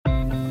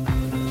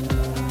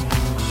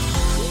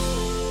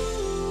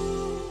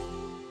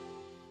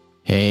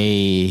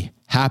Hey,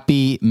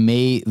 happy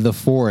May the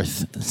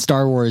 4th,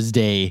 Star Wars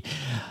Day.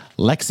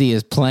 Lexi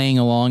is playing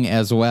along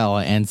as well.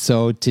 And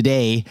so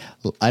today,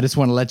 I just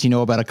want to let you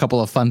know about a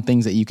couple of fun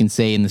things that you can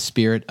say in the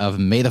spirit of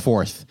May the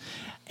 4th.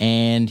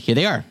 And here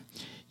they are.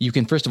 You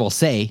can first of all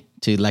say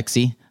to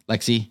Lexi,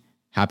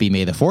 happy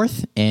May the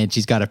 4th. And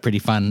she's got a pretty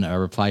fun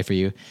reply for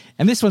you.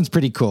 And this one's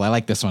pretty cool. I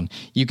like this one.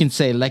 You can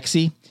say,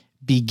 Lexi,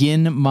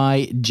 begin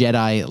my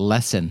Jedi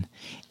lesson.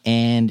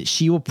 And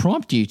she will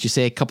prompt you to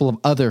say a couple of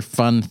other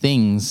fun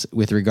things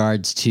with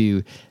regards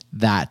to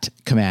that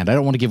command. I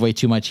don't want to give away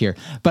too much here,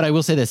 but I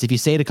will say this. If you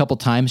say it a couple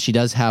times, she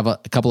does have a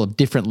couple of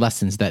different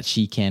lessons that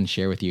she can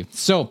share with you.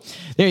 So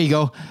there you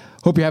go.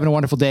 Hope you're having a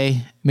wonderful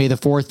day. May the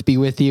 4th be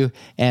with you,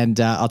 and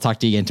I'll talk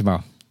to you again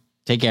tomorrow.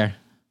 Take care.